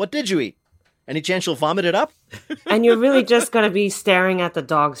 Well, what did you eat? Any chance you'll vomit it up? And you're really just going to be staring at the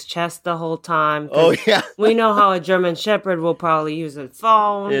dog's chest the whole time. Oh, yeah. We know how a German Shepherd will probably use a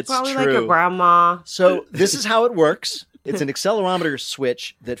phone. It's probably true. like your grandma. So this is how it works. It's an accelerometer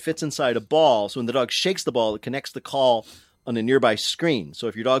switch that fits inside a ball. So when the dog shakes the ball, it connects the call on a nearby screen. So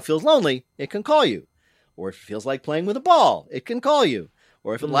if your dog feels lonely, it can call you. Or if it feels like playing with a ball, it can call you.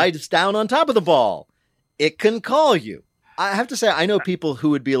 Or if it lies down on top of the ball, it can call you. I have to say, I know people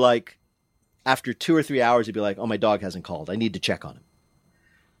who would be like, after 2 or 3 hours, he'd be like, oh, my dog hasn't called. I need to check on him.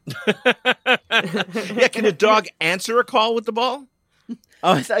 Yeah, can a dog answer a call with the ball?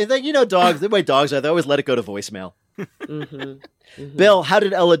 Oh, I think, dogs, the way dogs are, they always let it go to voicemail. Bill, how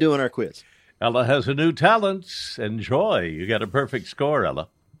did Ella do in our quiz? Ella has a new talent. Enjoy. You got a perfect score, Ella.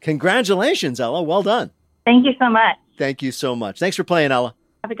 Congratulations, Ella. Well done. Thank you so much. Thank you so much. Thanks for playing, Ella.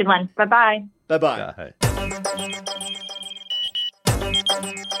 Have a good one. Bye-bye. Bye-bye. Bye.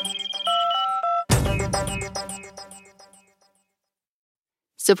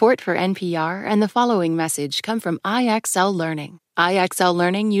 Support for NPR and the following message come from IXL Learning. IXL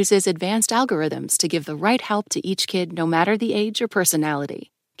Learning uses advanced algorithms to give the right help to each kid no matter the age or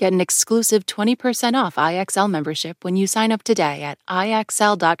personality. Get an exclusive 20% off IXL membership when you sign up today at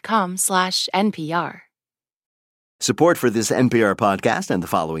IXL.com/NPR. Support for this NPR podcast and the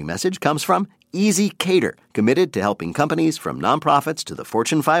following message comes from Easy Cater, committed to helping companies from nonprofits to the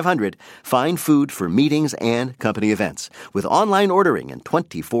Fortune 500 find food for meetings and company events. With online ordering and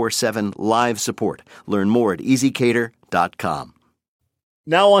 24/7 live support. Learn more at easycater.com.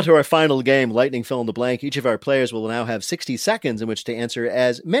 Now on to our final game, Lightning Fill in the Blank. Each of our players will now have 60 seconds in which to answer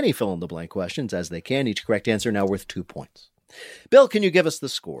as many fill in the blank questions as they can. Each correct answer now worth 2 points. Bill, can you give us the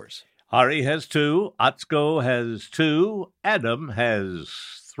scores? Hari has 2, Atsuko has 2, Adam has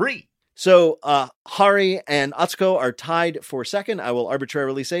 3. So Hari and Atsuko are tied for second. I will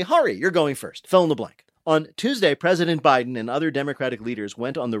arbitrarily say, Hari, you're going first. Fill in the blank. On Tuesday, President Biden and other Democratic leaders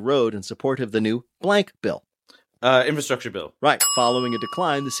went on the road in support of the new blank bill. Infrastructure bill. Right. Following a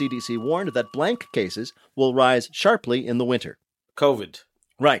decline, the CDC warned that blank cases will rise sharply in the winter. COVID.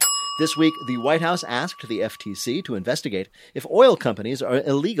 Right. This week, the White House asked the FTC to investigate if oil companies are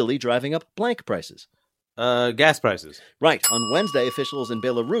illegally driving up blank prices. Gas prices. Right. On Wednesday, officials in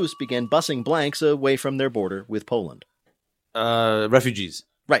Belarus began busing blanks away from their border with Poland. Refugees.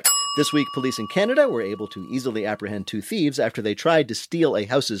 Right. This week, police in Canada were able to easily apprehend 2 thieves after they tried to steal a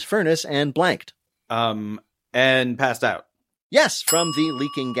house's furnace and blanked. And passed out. Yes, from the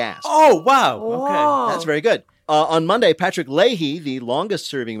leaking gas. Oh, wow. Okay. That's very good. On Monday, Patrick Leahy, the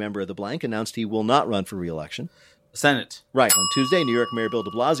longest-serving member of the blank, announced he will not run for re-election. Senate. Right. On Tuesday, New York Mayor Bill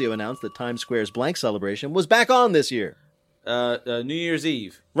de Blasio announced that Times Square's blank celebration was back on this year. New Year's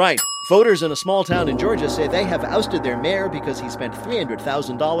Eve. Right. Voters in a small town in Georgia say they have ousted their mayor because he spent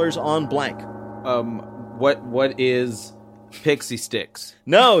 $300,000 on blank. What is Pixie Sticks?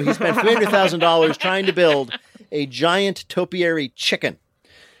 No, he spent $300,000 trying to build a giant topiary chicken.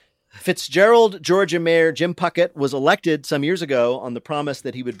 Fitzgerald, Georgia Mayor Jim Puckett was elected some years ago on the promise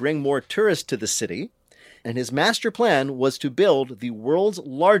that he would bring more tourists to the city. And his master plan was to build the world's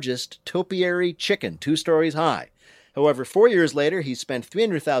largest topiary chicken, 2 stories high. However, 4 years later, he spent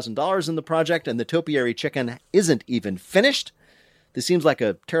 $300,000 in the project, and the topiary chicken isn't even finished. This seems like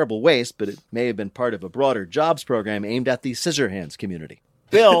a terrible waste, but it may have been part of a broader jobs program aimed at the Scissorhands community.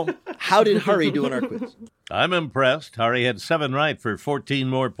 Bill, how did Hari do in our quiz? I'm impressed. Hari had 7 right for 14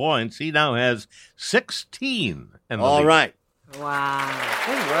 more points. He now has 16. All right. Wow.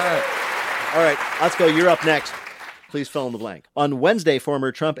 All right, let's go. You're up next. Please fill in the blank. On Wednesday,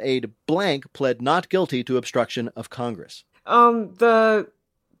 former Trump aide blank pled not guilty to obstruction of Congress. The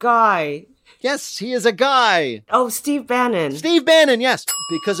guy. Yes, he is a guy. Oh, Steve Bannon. Steve Bannon, yes.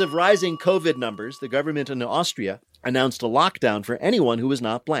 Because of rising COVID numbers, the government in Austria announced a lockdown for anyone who was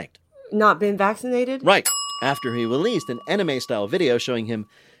not blanked. Not been vaccinated? Right. After he released an anime-style video showing him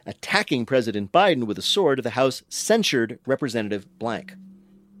attacking President Biden with a sword, the House censured Representative blank.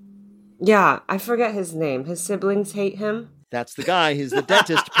 Yeah, I forget his name. His siblings hate him. That's the guy. He's the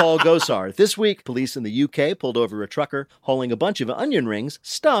dentist, Paul Gosar. This week, police in the UK pulled over a trucker hauling a bunch of onion rings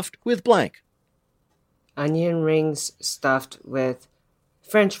stuffed with blank. Onion rings stuffed with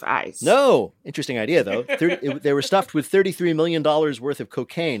French fries. No. Interesting idea, though. They were stuffed with $33 million worth of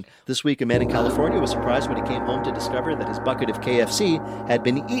cocaine. This week, a man in California was surprised when he came home to discover that his bucket of KFC had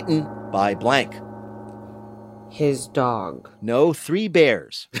been eaten by blank. His dog. No, 3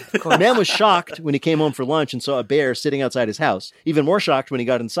 bears. The man was shocked when he came home for lunch and saw a bear sitting outside his house. Even more shocked when he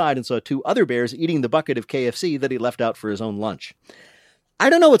got inside and saw 2 other bears eating the bucket of KFC that he left out for his own lunch. I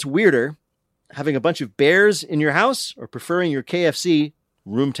don't know what's weirder, having a bunch of bears in your house or preferring your KFC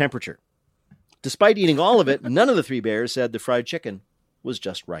room temperature. Despite eating all of it, none of the 3 bears said the fried chicken was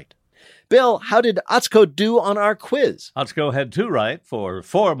just right. Bill, how did Atsuko do on our quiz? Atsuko had 2 right for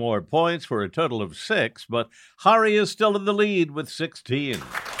 4 more points for a total of 6, but Hari is still in the lead with 16.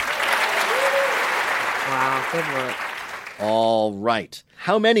 Wow, good work. All right.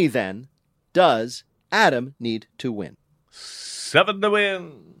 How many, then, does Adam need to win? 7 to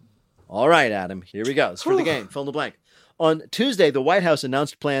win. All right, Adam. Here we go. It's for the game. Fill in the blank. On Tuesday, the White House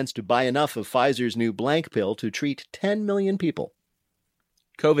announced plans to buy enough of Pfizer's new blank pill to treat 10 million people.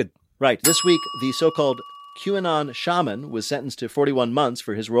 COVID. Right. This week, the so-called QAnon shaman was sentenced to 41 months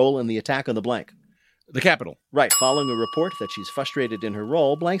for his role in the attack on the blank. The Capitol. Right. Following a report that she's frustrated in her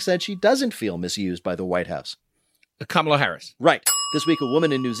role, blank said she doesn't feel misused by the White House. Kamala Harris. Right. This week, a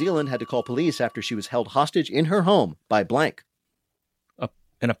woman in New Zealand had to call police after she was held hostage in her home by blank.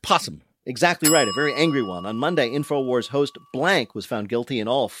 An opossum. Exactly right. A very angry one. On Monday, InfoWars host blank was found guilty in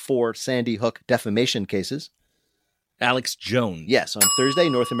all 4 Sandy Hook defamation cases. Alex Jones. Yes, on Thursday,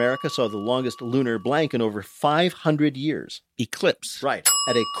 North America saw the longest lunar blank in over 500 years. Eclipse. Right.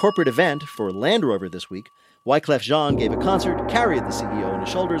 At a corporate event for Land Rover this week, Wyclef Jean gave a concert, carried the CEO on his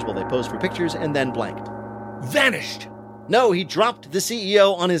shoulders while they posed for pictures, and then blanked. Vanished. No, he dropped the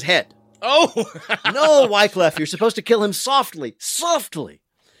CEO on his head. Oh! No, Wyclef, you're supposed to kill him softly. Softly!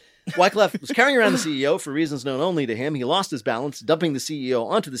 Wyclef was carrying around the CEO for reasons known only to him. He lost his balance, dumping the CEO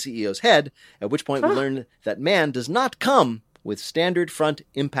onto the CEO's head, at which point we learned that man does not come with standard front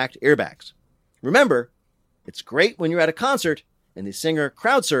impact airbags. Remember, it's great when you're at a concert and the singer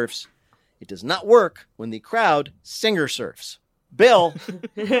crowd surfs. It does not work when the crowd singer surfs. Bill,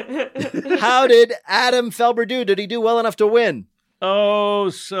 how did Adam Felber do? Did he do well enough to win? Oh,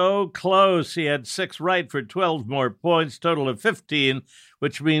 so close. He had 6 right for 12 more points, total of 15,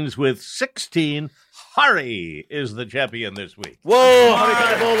 which means with 16, Hari is the champion this week. Whoa, Hari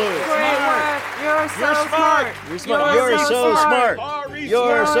Kandabolu. Great work. You're so smart. You're smart. You're so smart.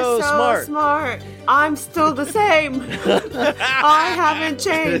 You're so smart. I'm still the same. I haven't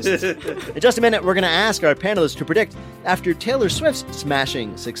changed. In just a minute, we're going to ask our panelists to predict, after Taylor Swift's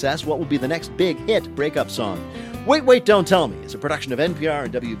smashing success, what will be the next big hit breakup song. Wait, Wait, Don't Tell Me is a production of NPR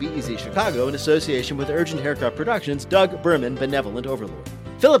and WBEZ Chicago in association with Urgent Haircut Productions, Doug Berman, Benevolent Overlord.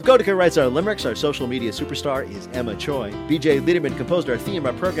 Philip Goedeke writes our limericks. Our social media superstar is Emma Choi. BJ Liederman composed our theme.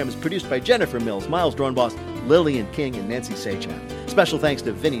 Our program is produced by Jennifer Mills, Miles Dornbos, Lillian King, and Nancy Sachan. Special thanks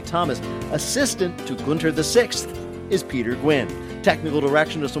to Vinnie Thomas. Assistant to Gunter VI is Peter Gwynn. Technical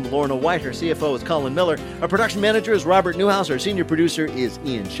direction is from Lorna White. Our CFO is Colin Miller. Our production manager is Robert Newhouse. Our senior producer is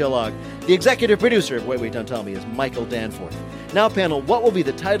Ian Shillog. The executive producer of Wait, Wait, Don't Tell Me is Michael Danforth. Now, panel, what will be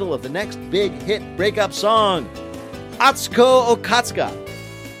the title of the next big hit breakup song? Atsuko Okatsuka.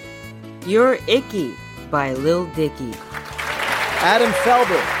 You're Icky by Lil Dicky. Adam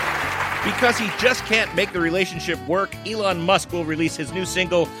Felber. Because he just can't make the relationship work, Elon Musk will release his new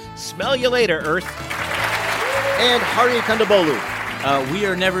single, Smell You Later, Earth. And Hari Kandabolu. We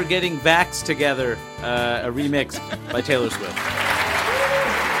Are Never Getting Vaxxed Together, a remix by Taylor Swift.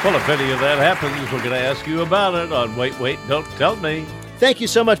 Well, if any of that happens, we're going to ask you about it on Wait, Wait, Don't Tell Me. Thank you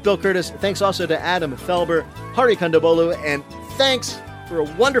so much, Bill Curtis. Thanks also to Adam Felber, Hari Kondabolu, and thanks for a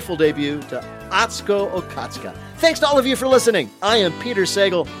wonderful debut to Atsuko Okatsuka. Thanks to all of you for listening. I am Peter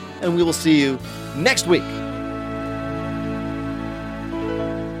Sagal, and we will see you next week.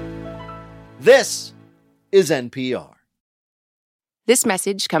 This is NPR. This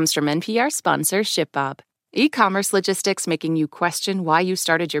message comes from NPR sponsor ShipBob. E-commerce logistics making you question why you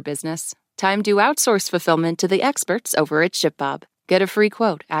started your business? Time to outsource fulfillment to the experts over at ShipBob. Get a free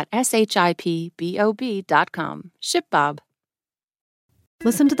quote at shipbob.com. ShipBob.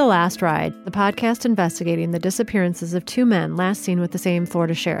 Listen to The Last Ride, the podcast investigating the disappearances of two men last seen with the same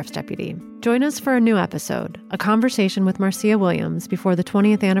Florida sheriff's deputy. Join us for a new episode, a conversation with Marcia Williams before the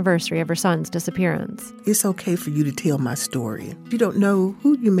 20th anniversary of her son's disappearance. It's okay for you to tell my story. You don't know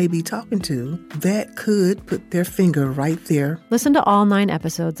who you may be talking to. That could put their finger right there. Listen to all 9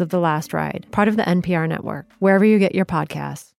 episodes of The Last Ride, part of the NPR network, wherever you get your podcasts.